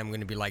my mind, I'm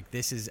going to be like,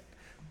 this is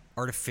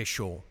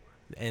artificial,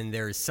 and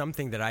there's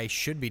something that I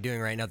should be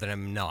doing right now that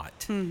I'm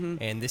not,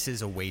 and this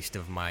is a waste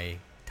of my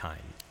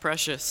time.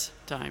 Precious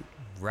time.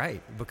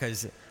 Right,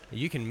 because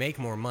you can make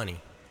more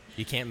money.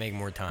 You can't make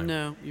more time.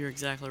 No, you're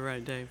exactly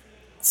right, Dave.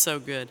 So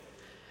good.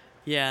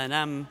 Yeah,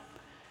 and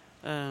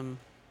I'm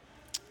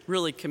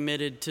really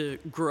committed to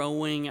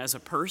growing as a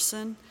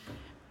person.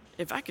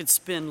 If I could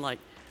spend like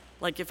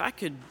if I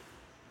could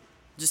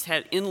just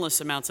had endless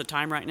amounts of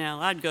time right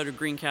now, I'd go to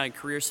Greene County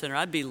Career Center.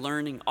 I'd be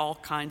learning all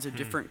kinds of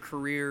different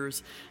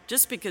careers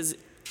just because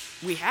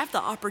we have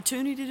the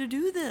opportunity to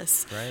do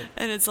this. Right.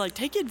 And it's like,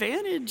 take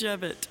advantage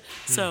of it.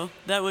 So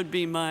that would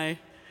be my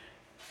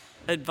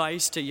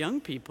advice to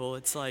young people.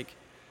 It's like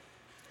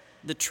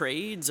the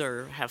trades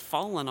have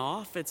fallen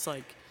off. It's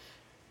like,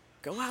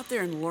 go out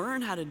there and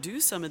learn how to do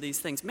some of these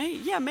things.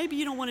 Maybe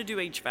you don't want to do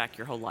HVAC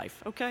your whole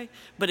life, okay?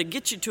 But it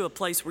gets you to a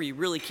place where you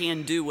really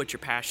can do what you're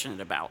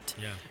passionate about.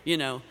 Yeah. You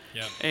know?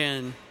 Yeah.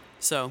 And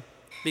so,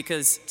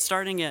 because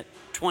starting at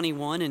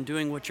 21 and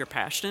doing what you're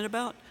passionate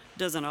about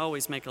doesn't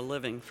always make a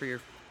living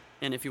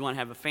and if you want to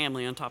have a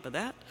family on top of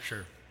that,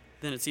 Sure.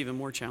 then it's even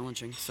more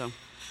challenging. So,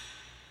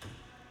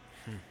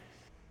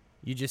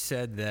 You just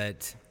said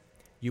that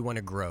you want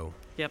to grow.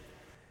 yep.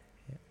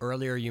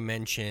 Earlier you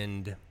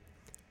mentioned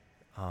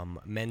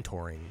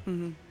mentoring.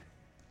 Mm-hmm.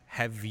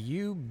 Have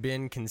you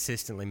been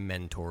consistently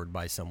mentored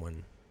by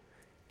someone,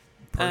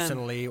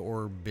 personally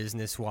or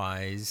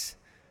business-wise?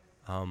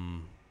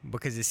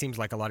 Because it seems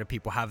like a lot of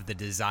people have the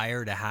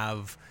desire to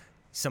have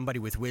somebody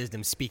with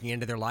wisdom speaking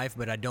into their life,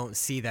 but I don't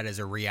see that as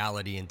a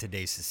reality in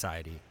today's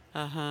society.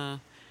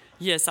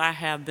 Yes, I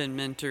have been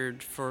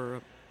mentored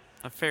for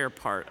a fair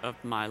part of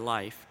my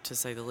life, to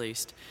say the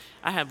least.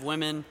 I have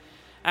women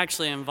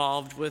actually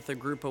involved with a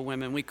group of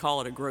women. We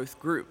call it a growth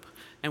group,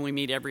 and we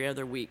meet every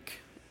other week.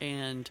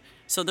 And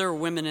so there are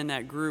women in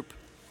that group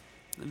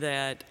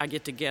that I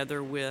get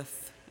together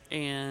with,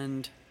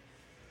 and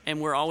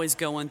we're always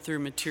going through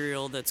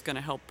material that's going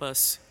to help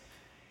us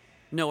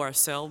know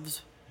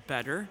ourselves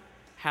better,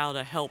 how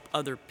to help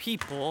other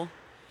people,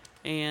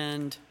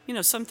 and,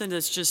 something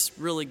that's just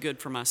really good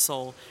for my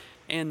soul.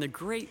 And the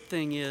great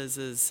thing is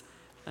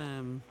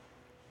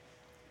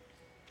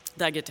that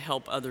I get to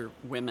help other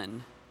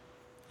women.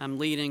 I'm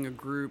leading a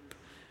group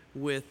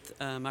with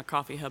my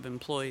Coffee Hub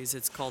employees.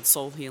 It's called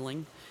Soul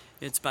Healing.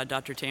 It's by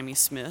Dr. Tammy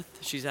Smith.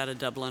 She's out of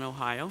Dublin,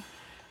 Ohio,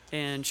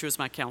 and she was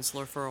my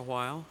counselor for a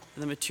while.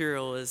 The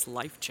material is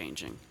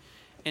life-changing.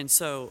 And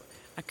so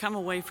I come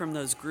away from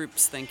those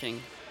groups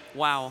thinking,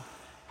 wow,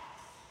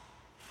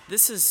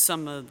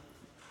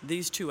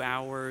 these 2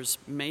 hours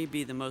may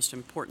be the most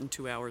important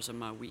 2 hours of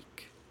my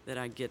week that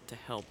I get to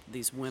help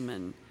these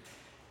women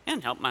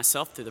and help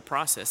myself through the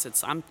process.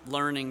 I'm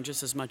learning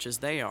just as much as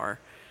they are.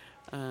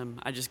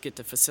 I just get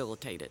to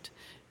facilitate it.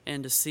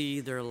 And to see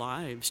their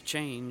lives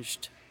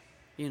changed,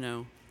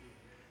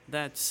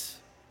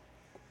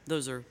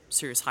 those are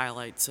serious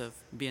highlights of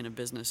being a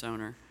business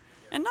owner.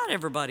 And not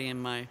everybody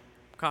in my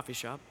coffee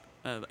shop,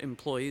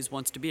 employees,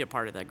 wants to be a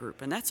part of that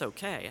group, and that's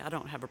okay. I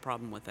don't have a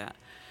problem with that.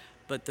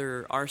 But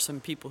there are some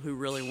people who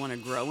really want to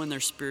grow in their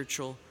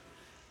spiritual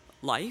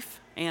life,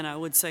 and I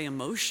would say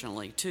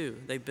emotionally too.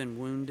 They've been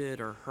wounded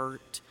or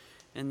hurt,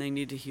 and they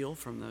need to heal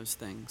from those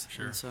things.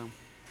 Sure. And so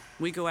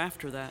we go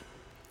after that.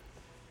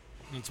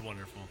 That's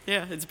wonderful.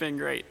 Yeah, it's been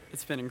great.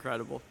 It's been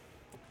incredible.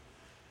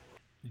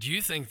 Do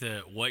you think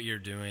that what you're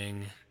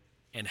doing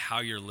and how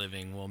you're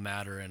living will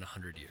matter in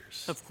 100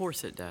 years? Of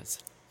course it does.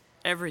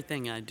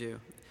 Everything I do.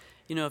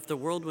 If the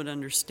world would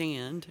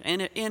understand,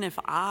 and if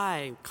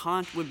I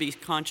would be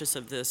conscious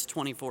of this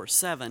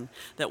 24/7,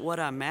 that what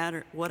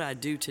I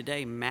do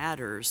today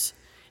matters,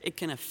 it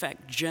can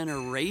affect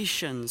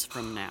generations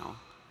from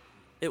now.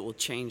 It will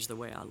change the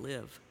way I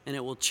live, and it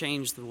will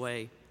change the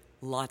way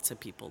lots of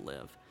people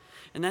live.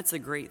 And that's the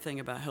great thing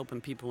about helping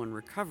people in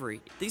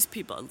recovery. These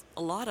people,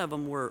 a lot of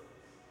them were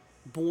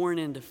born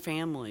into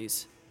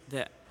families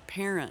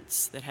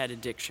parents that had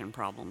addiction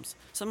problems.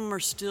 Some of them are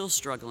still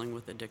struggling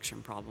with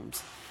addiction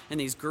problems.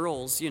 And these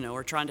girls,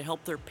 are trying to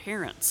help their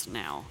parents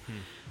now.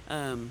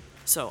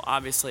 So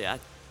obviously I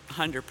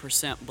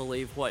 100%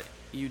 believe what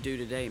you do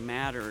today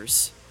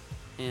matters.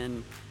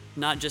 And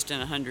not just in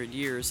 100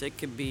 years, it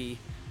could be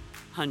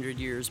 100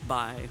 years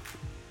by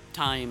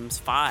times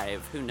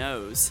 5, who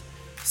knows?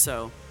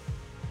 So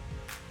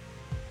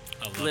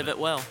live it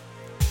well.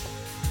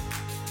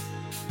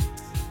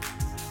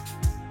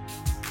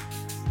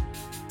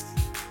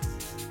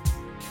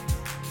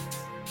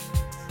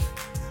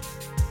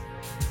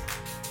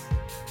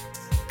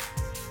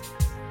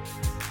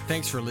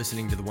 Thanks for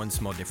listening to the One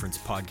Small Difference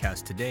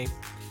podcast today.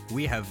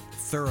 We have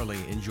thoroughly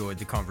enjoyed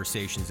the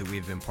conversations that we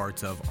have been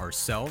parts of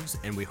ourselves,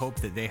 and we hope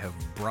that they have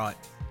brought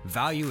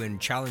value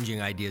and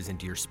challenging ideas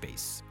into your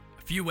space.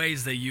 A few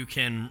ways that you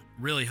can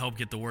really help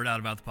get the word out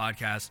about the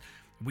podcast.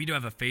 We do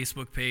have a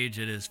Facebook page.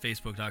 It is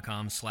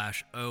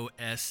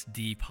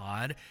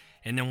facebook.com/OSDpod.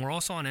 And then we're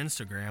also on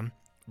Instagram,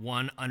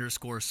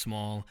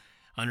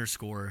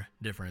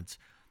 one_small_difference.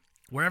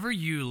 Wherever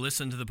you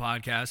listen to the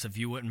podcast, if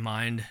you wouldn't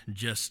mind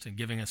just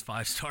giving us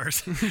 5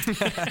 stars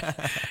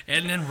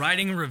and then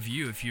writing a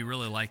review if you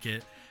really like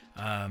it,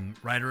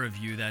 write a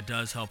review. That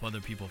does help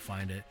other people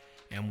find it.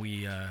 And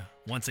we,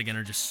 once again,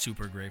 are just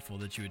super grateful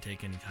that you would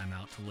take any time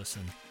out to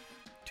listen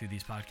to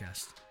these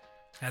podcasts.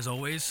 As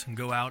always,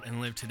 go out and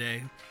live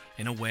today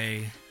in a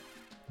way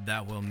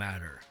that will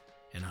matter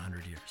in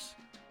 100 years.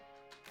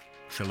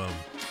 Shalom.